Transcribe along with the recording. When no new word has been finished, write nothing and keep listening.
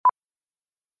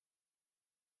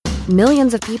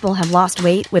Millions of people have lost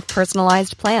weight with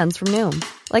personalized plans from Noom.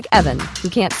 Like Evan, who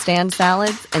can't stand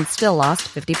salads and still lost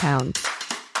 50 pounds.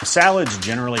 Salads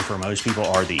generally for most people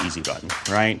are the easy button,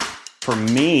 right? For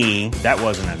me, that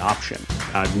wasn't an option.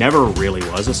 I never really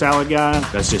was a salad guy.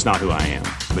 That's just not who I am.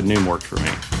 But Noom worked for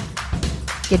me.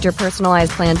 Get your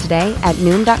personalized plan today at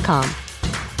Noom.com.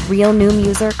 Real Noom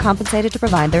user compensated to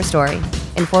provide their story.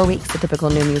 In 4 weeks, the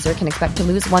typical Noom user can expect to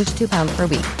lose 1 to 2 pounds per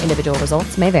week. Individual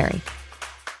results may vary.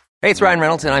 Hey, it's Ryan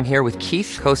Reynolds, and I'm here with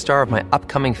Keith, co-star of my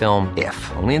upcoming film,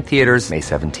 If, only in theaters May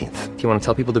 17th. Do you want to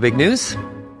tell people the big news?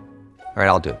 All right,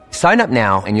 I'll do it. Sign up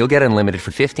now and you'll get unlimited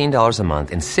for $15 a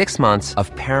month and 6 months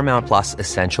of Paramount Plus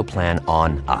Essential Plan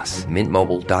on us.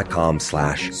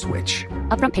 MintMobile.com/switch.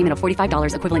 Upfront payment of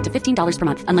 $45 equivalent to $15 per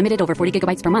month. Unlimited over 40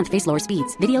 gigabytes per month. Face lower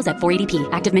speeds. Videos at 480p.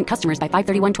 Active Mint customers by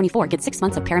 531.24 get 6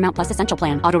 months of Paramount Plus Essential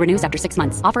Plan. Auto renews after 6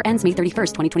 months. Offer ends May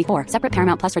 31st, 2024. Separate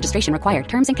Paramount Plus registration required.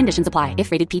 Terms and conditions apply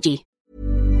if rated PG.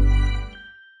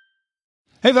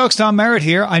 Hey folks, Tom Merritt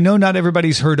here. I know not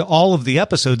everybody's heard all of the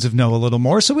episodes of Know a Little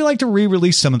More, so we like to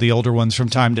re-release some of the older ones from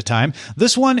time to time.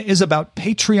 This one is about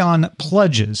Patreon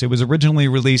pledges. It was originally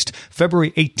released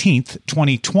February 18th,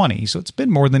 2020, so it's been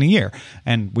more than a year,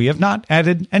 and we have not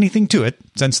added anything to it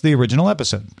since the original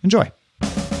episode. Enjoy.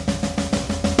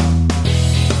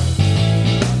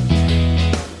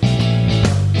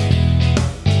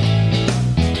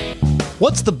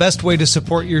 What's the best way to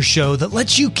support your show that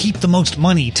lets you keep the most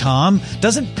money, Tom?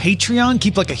 Doesn't Patreon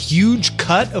keep like a huge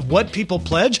cut of what people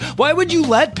pledge? Why would you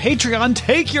let Patreon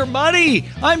take your money?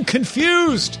 I'm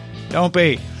confused. Don't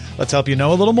be. Let's help you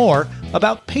know a little more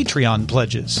about Patreon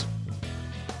pledges.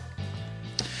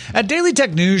 At Daily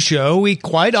Tech News Show, we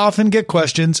quite often get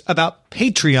questions about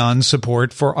Patreon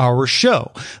support for our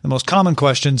show. The most common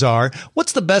questions are,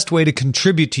 what's the best way to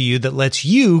contribute to you that lets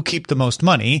you keep the most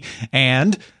money?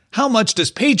 And how much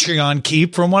does Patreon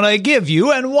keep from what I give you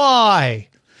and why?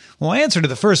 Well, answer to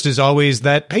the first is always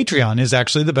that Patreon is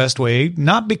actually the best way,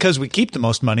 not because we keep the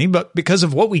most money, but because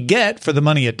of what we get for the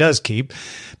money it does keep.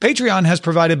 Patreon has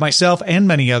provided myself and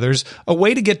many others a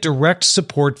way to get direct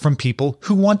support from people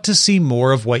who want to see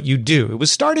more of what you do. It was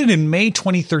started in May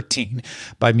 2013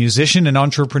 by musician and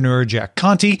entrepreneur Jack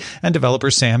Conte and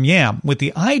developer Sam Yam with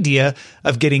the idea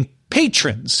of getting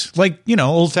patrons, like,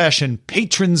 old-fashioned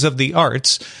patrons of the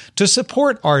arts, to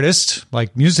support artists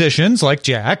like musicians like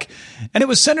Jack. And it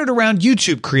was centered around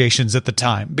YouTube creations at the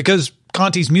time because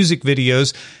Conte's music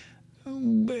videos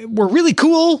were really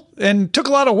cool and took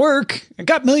a lot of work and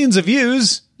got millions of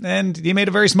views, and he made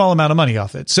a very small amount of money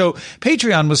off it. So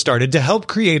Patreon was started to help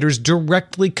creators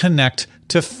directly connect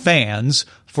to fans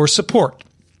for support.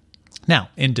 Now,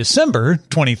 in December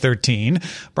 2013,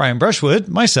 Brian Brushwood,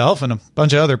 myself, and a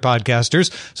bunch of other podcasters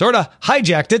sort of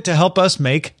hijacked it to help us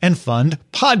make and fund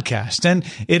podcasts. And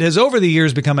it has over the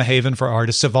years become a haven for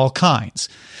artists of all kinds.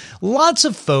 Lots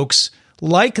of folks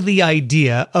like the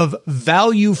idea of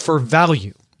value for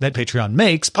value that Patreon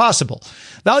makes possible.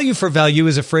 Value for value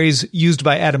is a phrase used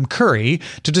by Adam Curry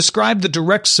to describe the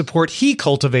direct support he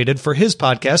cultivated for his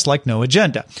podcast, Like No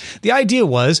Agenda. The idea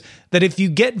was that if you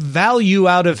get value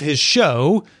out of his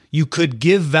show, you could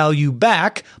give value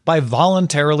back by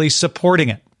voluntarily supporting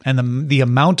it. And the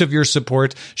amount of your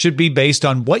support should be based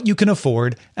on what you can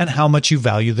afford and how much you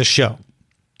value the show.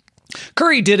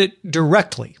 Curry did it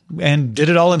directly and did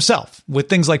it all himself with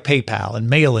things like PayPal and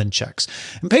mail-in checks.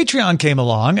 And Patreon came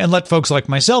along and let folks like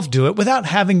myself do it without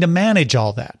having to manage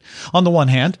all that. On the one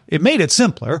hand, it made it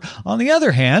simpler. On the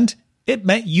other hand, it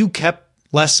meant you kept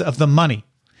less of the money.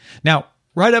 Now,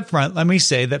 right up front, let me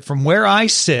say that from where I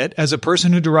sit as a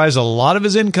person who derives a lot of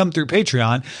his income through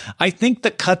Patreon, I think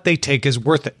the cut they take is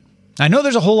worth it. I know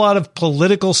there's a whole lot of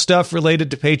political stuff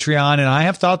related to Patreon, and I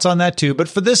have thoughts on that too, but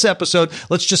for this episode,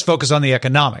 let's just focus on the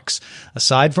economics.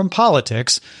 Aside from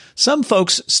politics, some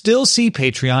folks still see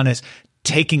Patreon as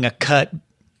taking a cut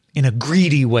in a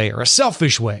greedy way or a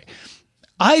selfish way.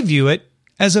 I view it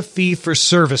as a fee for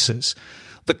services.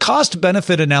 The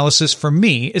cost-benefit analysis for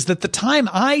me is that the time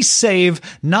I save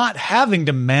not having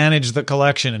to manage the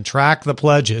collection and track the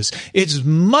pledges is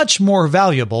much more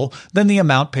valuable than the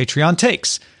amount Patreon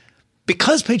takes.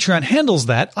 Because Patreon handles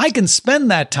that, I can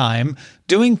spend that time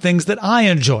doing things that I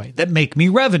enjoy, that make me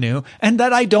revenue, and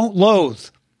that I don't loathe.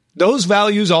 Those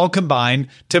values all combine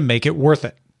to make it worth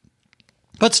it.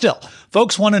 But still,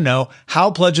 folks want to know how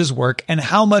pledges work and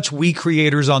how much we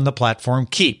creators on the platform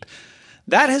keep.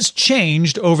 That has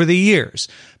changed over the years.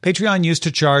 Patreon used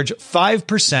to charge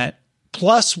 5%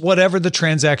 plus whatever the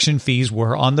transaction fees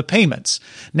were on the payments.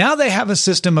 Now they have a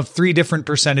system of 3 different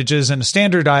percentages and a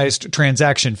standardized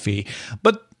transaction fee.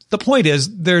 But The point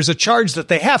is, there's a charge that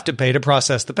they have to pay to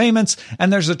process the payments,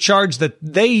 and there's a charge that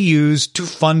they use to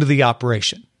fund the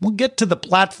operation. We'll get to the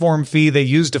platform fee they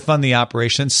use to fund the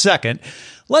operation second.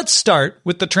 Let's start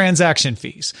with the transaction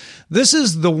fees. This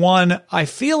is the one I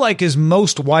feel like is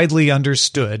most widely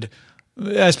understood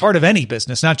as part of any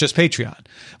business, not just Patreon.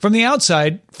 From the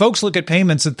outside, folks look at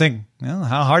payments and think, well,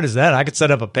 how hard is that? I could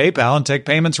set up a PayPal and take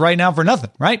payments right now for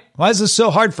nothing, right? Why is this so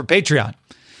hard for Patreon?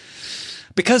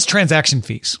 Because transaction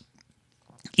fees.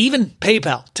 Even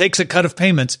PayPal takes a cut of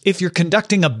payments if you're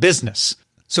conducting a business.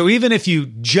 So even if you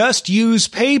just use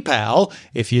PayPal,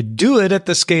 if you do it at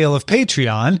the scale of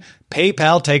Patreon,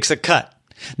 PayPal takes a cut.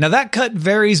 Now that cut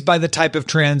varies by the type of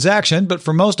transaction, but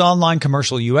for most online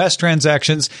commercial US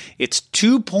transactions, it's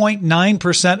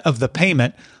 2.9% of the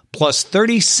payment plus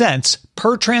 30 cents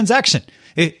per transaction.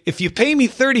 If you pay me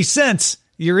 30 cents,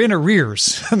 you're in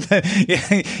arrears.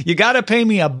 You got to pay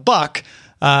me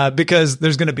 $1 because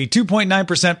there's going to be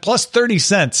 2.9% plus 30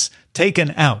 cents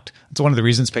taken out. It's one of the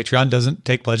reasons Patreon doesn't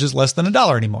take pledges less than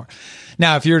 $1 anymore.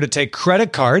 Now, if you were to take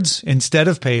credit cards instead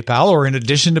of PayPal or in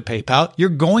addition to PayPal, you're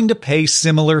going to pay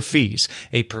similar fees,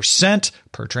 1%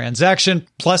 per transaction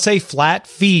plus a flat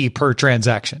fee per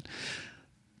transaction.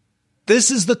 This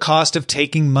is the cost of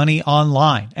taking money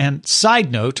online. And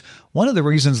side note, one of the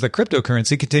reasons that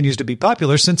cryptocurrency continues to be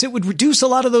popular since it would reduce a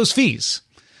lot of those fees.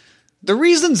 The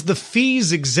reasons the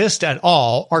fees exist at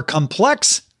all are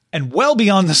complex and well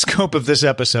beyond the scope of this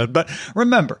episode. But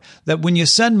remember that when you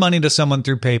send money to someone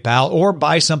through PayPal or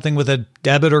buy something with a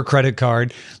debit or credit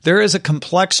card, there is a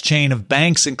complex chain of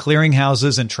banks and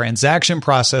clearinghouses and transaction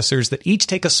processors that each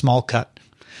take a small cut.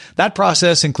 That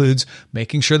process includes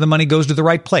making sure the money goes to the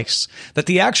right place, that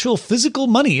the actual physical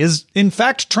money is in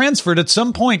fact transferred at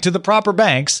some point to the proper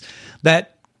banks,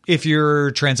 that if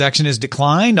your transaction is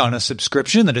declined on a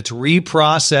subscription, that it's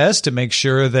reprocessed to make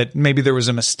sure that maybe there was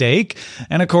a mistake.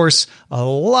 And of course, a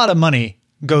lot of money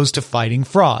goes to fighting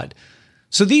fraud.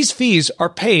 So these fees are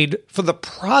paid for the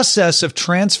process of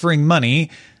transferring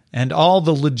money and all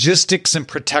the logistics and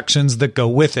protections that go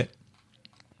with it.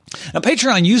 Now,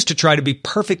 Patreon used to try to be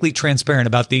perfectly transparent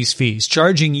about these fees,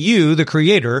 charging you, the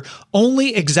creator,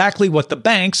 only exactly what the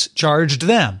banks charged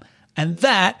them. And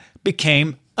that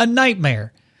became a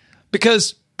nightmare.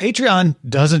 Because Patreon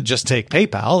doesn't just take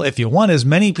PayPal. If you want as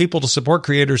many people to support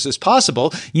creators as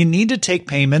possible, you need to take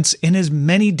payments in as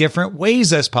many different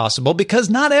ways as possible because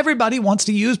not everybody wants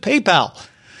to use PayPal.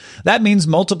 That means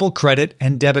multiple credit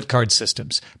and debit card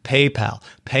systems, PayPal,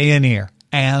 Payoneer,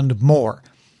 and more.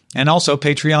 And also,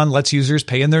 Patreon lets users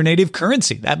pay in their native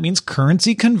currency. That means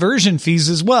currency conversion fees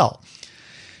as well.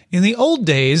 In the old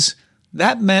days,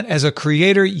 that meant as a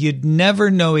creator, you'd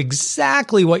never know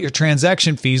exactly what your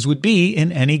transaction fees would be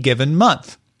in any given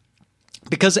month.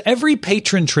 Because every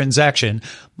patron transaction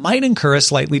might incur a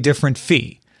slightly different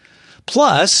fee.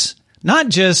 Plus, not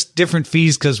just different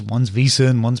fees because one's Visa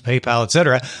and one's PayPal,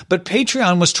 etc., but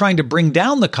Patreon was trying to bring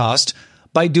down the cost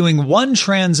by doing one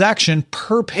transaction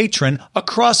per patron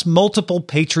across multiple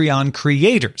Patreon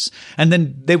creators. And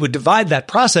then they would divide that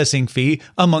processing fee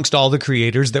amongst all the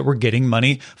creators that were getting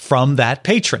money from that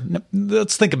patron. Now,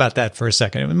 let's think about that for a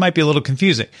second. It might be a little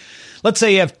confusing. Let's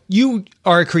say you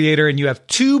are a creator and you have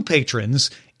two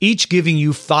patrons, each giving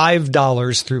you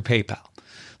 $5 through PayPal.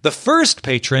 The first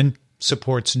patron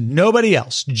supports nobody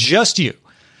else, just you.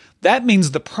 That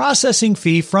means the processing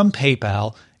fee from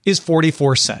PayPal is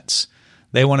 44 cents.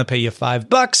 They want to pay you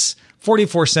 $5.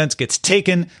 44 cents gets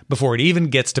taken before it even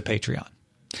gets to Patreon.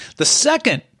 The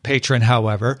second patron,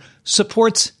 however,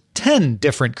 supports 10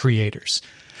 different creators.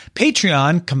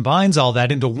 Patreon combines all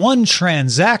that into one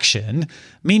transaction,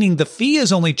 meaning the fee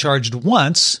is only charged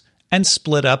once and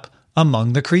split up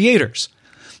among the creators.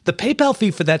 The PayPal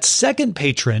fee for that second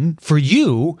patron, for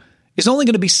you, is only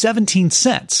going to be 17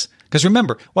 cents. Because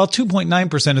remember, while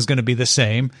 2.9% is going to be the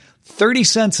same, 30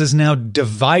 cents is now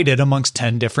divided amongst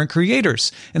 10 different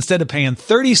creators. Instead of paying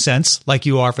 30 cents like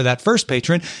you are for that first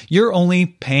patron, you're only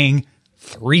paying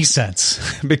 3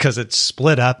 cents because it's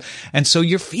split up. And so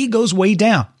your fee goes way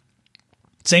down.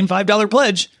 Same $5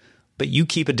 pledge, but you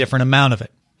keep a different amount of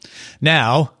it.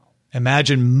 Now,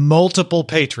 imagine multiple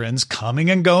patrons coming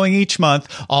and going each month,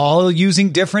 all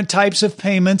using different types of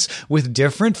payments with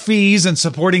different fees and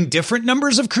supporting different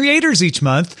numbers of creators each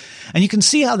month. And you can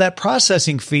see how that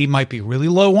processing fee might be really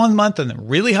low one month and then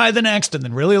really high the next and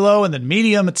then really low and then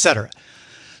medium, etc.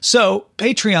 So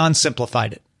Patreon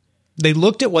simplified it. They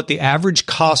looked at what the average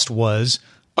cost was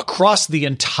across the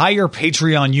entire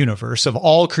Patreon universe of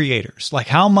all creators, like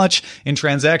how much in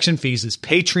transaction fees is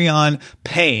Patreon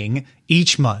paying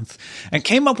each month, and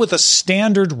came up with a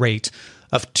standard rate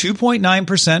of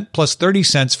 2.9% plus 30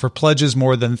 cents for pledges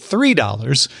more than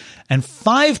 $3 and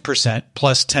 5%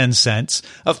 plus 10 cents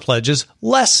of pledges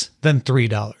less than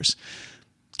 $3.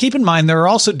 Keep in mind, there are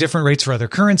also different rates for other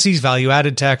currencies,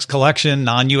 value-added tax, collection,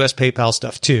 non-US PayPal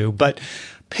stuff too, but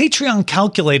Patreon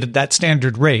calculated that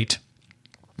standard rate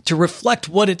to reflect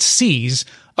what it sees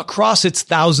across its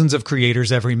thousands of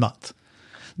creators every month.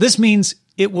 This means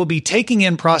it will be taking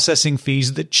in processing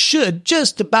fees that should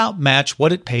just about match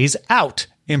what it pays out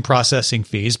in processing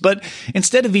fees. But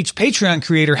instead of each Patreon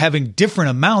creator having different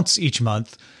amounts each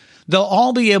month, they'll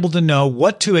all be able to know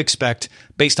what to expect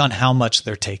based on how much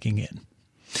they're taking in.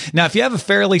 Now, if you have a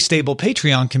fairly stable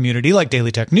Patreon community like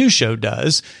Daily Tech News Show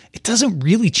does, it doesn't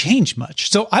really change much.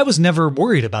 So I was never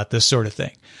worried about this sort of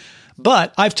thing.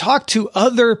 But I've talked to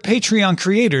other Patreon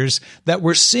creators that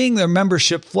were seeing their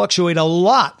membership fluctuate a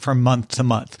lot from month to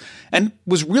month, and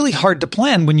was really hard to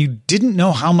plan when you didn't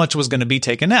know how much was going to be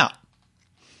taken out.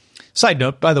 Side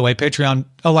note, by the way, Patreon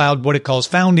allowed what it calls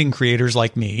founding creators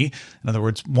like me, in other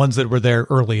words, ones that were there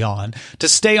early on, to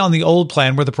stay on the old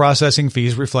plan where the processing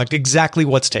fees reflect exactly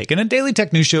what's taken. And Daily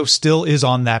Tech News Show still is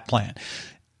on that plan.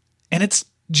 And it's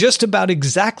just about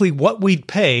exactly what we'd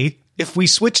pay if we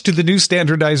switch to the new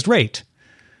standardized rate.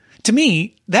 To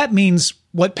me, that means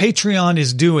what Patreon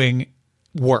is doing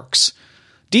works.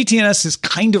 DTNS is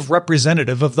kind of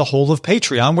representative of the whole of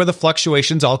Patreon, where the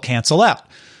fluctuations all cancel out.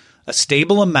 A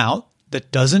stable amount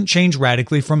that doesn't change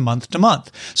radically from month to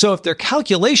month. So if their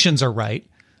calculations are right,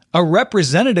 a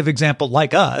representative example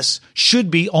like us should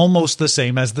be almost the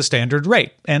same as the standard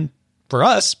rate. And for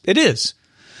us, it is.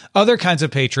 Other kinds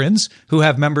of patrons who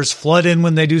have members flood in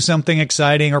when they do something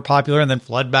exciting or popular and then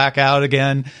flood back out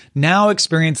again now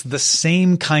experience the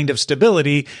same kind of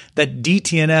stability that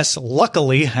DTNS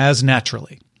luckily has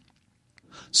naturally.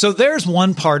 So there's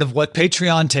one part of what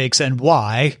Patreon takes and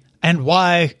why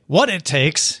what it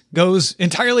takes goes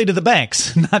entirely to the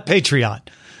banks, not Patreon.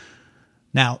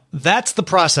 Now, that's the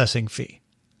processing fee.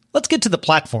 Let's get to the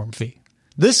platform fee.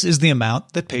 This is the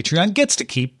amount that Patreon gets to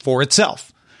keep for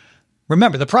itself.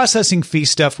 Remember, the processing fee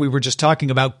stuff we were just talking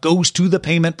about goes to the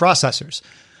payment processors.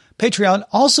 Patreon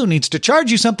also needs to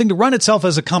charge you something to run itself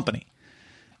as a company.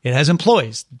 It has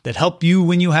employees that help you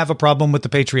when you have a problem with the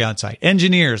Patreon site,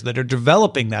 engineers that are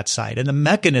developing that site, and the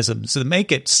mechanisms that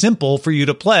make it simple for you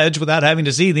to pledge without having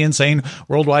to see the insane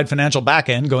worldwide financial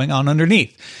backend going on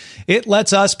underneath. It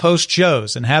lets us post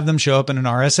shows and have them show up in an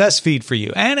RSS feed for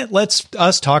you, and it lets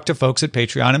us talk to folks at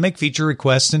Patreon and make feature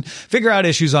requests and figure out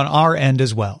issues on our end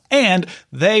as well. And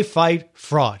they fight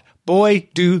fraud. Boy,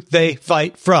 do they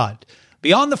fight fraud.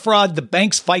 Beyond the fraud, the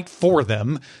banks fight for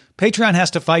them. Patreon has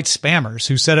to fight spammers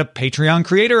who set up Patreon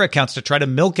creator accounts to try to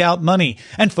milk out money,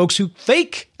 and folks who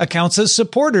fake accounts as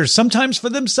supporters, sometimes for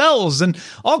themselves, and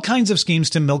all kinds of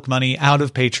schemes to milk money out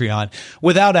of Patreon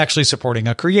without actually supporting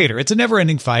a creator. It's a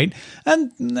never-ending fight,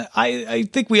 and I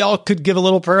think we all could give a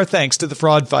little prayer of thanks to the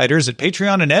fraud fighters at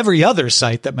Patreon and every other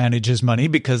site that manages money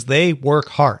because they work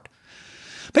hard.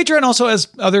 Patreon also has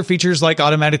other features like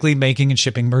automatically making and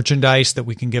shipping merchandise that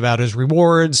we can give out as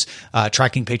rewards,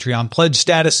 tracking Patreon pledge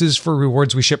statuses for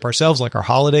rewards we ship ourselves like our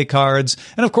holiday cards,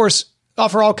 and of course,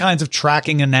 offer all kinds of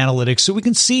tracking and analytics so we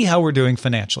can see how we're doing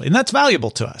financially. And that's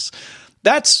valuable to us.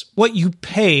 That's what you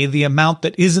pay the amount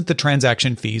that isn't the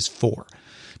transaction fees for.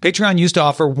 Patreon used to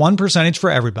offer 1% for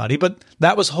everybody, but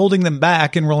that was holding them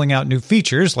back in rolling out new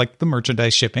features like the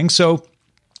merchandise shipping. So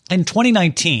in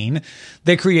 2019,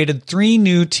 they created 3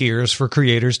 new tiers for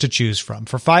creators to choose from.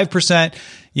 For 5%,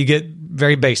 you get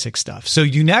very basic stuff. So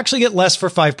you actually get less for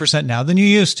 5% now than you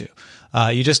used to.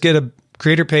 You just get a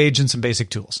creator page and some basic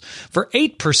tools. For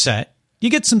 8%, you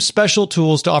get some special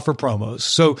tools to offer promos.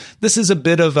 So this is a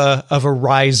bit of a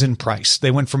rise in price.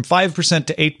 They went from 5%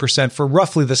 to 8% for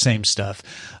roughly the same stuff.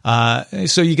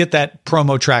 So you get that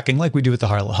promo tracking like we do with the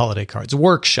holiday cards,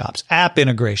 workshops, app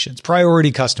integrations,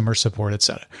 priority customer support,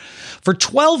 etc. For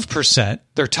 12%,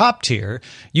 their top tier,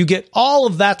 you get all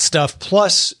of that stuff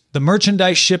plus the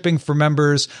merchandise shipping for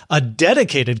members, a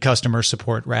dedicated customer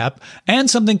support wrap, and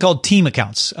something called team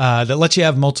accounts that lets you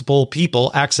have multiple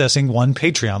people accessing one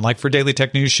Patreon. Like for Daily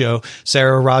Tech News Show,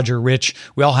 Sarah, Roger, Rich,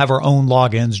 we all have our own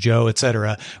logins, Joe,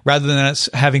 etc., rather than us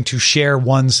having to share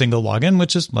one single login,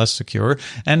 which is less secure,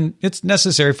 and it's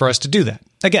necessary for us to do that.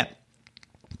 Again,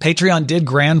 Patreon did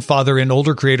grandfather in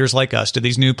older creators like us to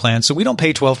these new plans, so we don't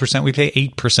pay 12%, we pay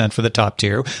 8% for the top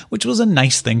tier, which was a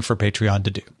nice thing for Patreon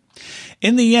to do.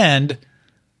 In the end,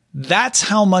 that's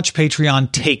how much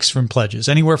Patreon takes from pledges,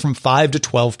 anywhere from 5 to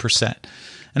 12%.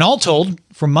 And all told,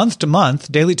 from month to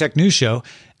month, Daily Tech News Show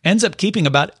ends up keeping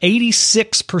about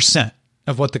 86%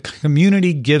 of what the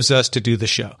community gives us to do the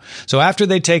show. So after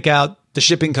they take out the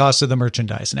shipping costs of the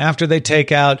merchandise, and after they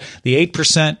take out the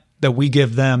 8% that we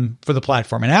give them for the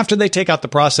platform, and after they take out the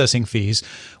processing fees,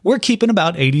 we're keeping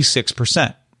about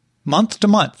 86% month to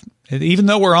month. Even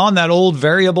though we're on that old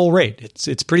variable rate,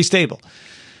 it's pretty stable.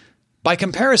 By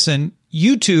comparison,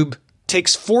 YouTube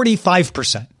takes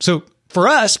 45%. So for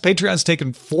us, Patreon's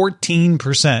taken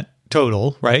 14%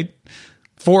 total, right?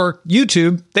 For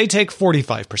YouTube, they take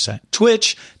 45%.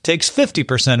 Twitch takes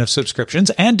 50% of subscriptions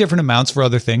and different amounts for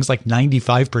other things like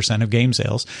 95% of game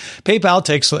sales. PayPal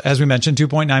takes, as we mentioned,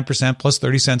 2.9% plus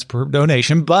 30 cents per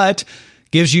donation, but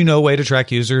gives you no way to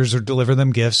track users or deliver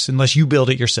them gifts unless you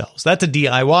build it yourselves. That's a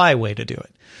DIY way to do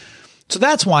it. So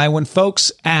that's why when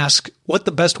folks ask what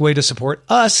the best way to support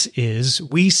us is,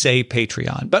 we say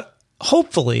Patreon. But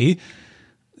hopefully,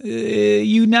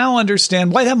 you now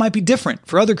understand why that might be different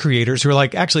for other creators who are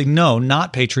like, actually, no,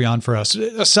 not Patreon for us.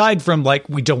 Aside from like,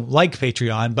 we don't like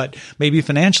Patreon, but maybe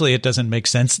financially it doesn't make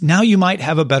sense. Now you might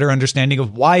have a better understanding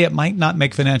of why it might not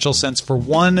make financial sense for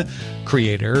one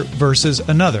creator versus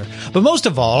another. But most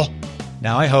of all,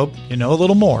 now I hope you know a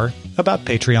little more about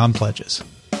Patreon pledges.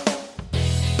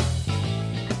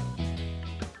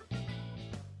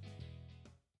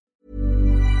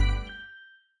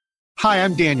 Hi,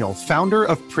 I'm Daniel, founder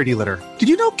of Pretty Litter. Did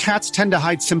you know cats tend to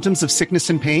hide symptoms of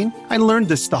sickness and pain? I learned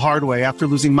this the hard way after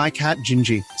losing my cat,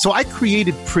 Gingy. So I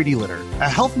created Pretty Litter, a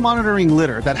health monitoring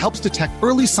litter that helps detect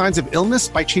early signs of illness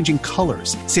by changing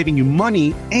colors, saving you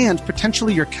money and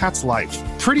potentially your cat's life.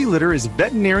 Pretty Litter is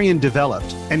veterinarian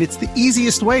developed, and it's the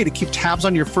easiest way to keep tabs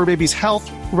on your fur baby's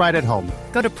health right at home.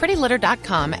 Go to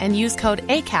prettylitter.com and use code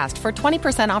ACAST for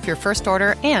 20% off your first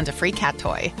order and a free cat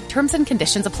toy. Terms and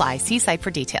conditions apply. See site for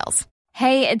details.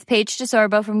 Hey, it's Paige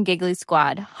DeSorbo from Giggly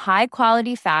Squad. High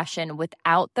quality fashion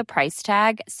without the price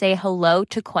tag. Say hello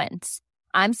to Quince.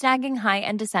 I'm snagging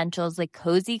high-end essentials like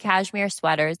cozy cashmere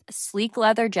sweaters, sleek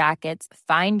leather jackets,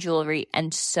 fine jewelry,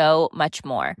 and so much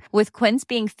more. With Quince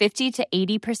being 50 to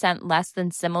 80% less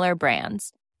than similar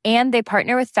brands. And they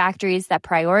partner with factories that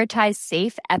prioritize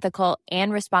safe, ethical,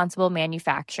 and responsible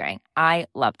manufacturing. I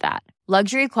love that.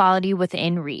 Luxury quality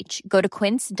within reach. Go to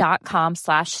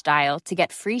quince.com/style to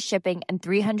get free shipping and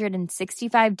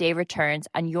 365-day returns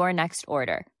on your next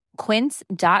order.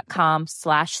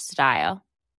 Quince.com/style.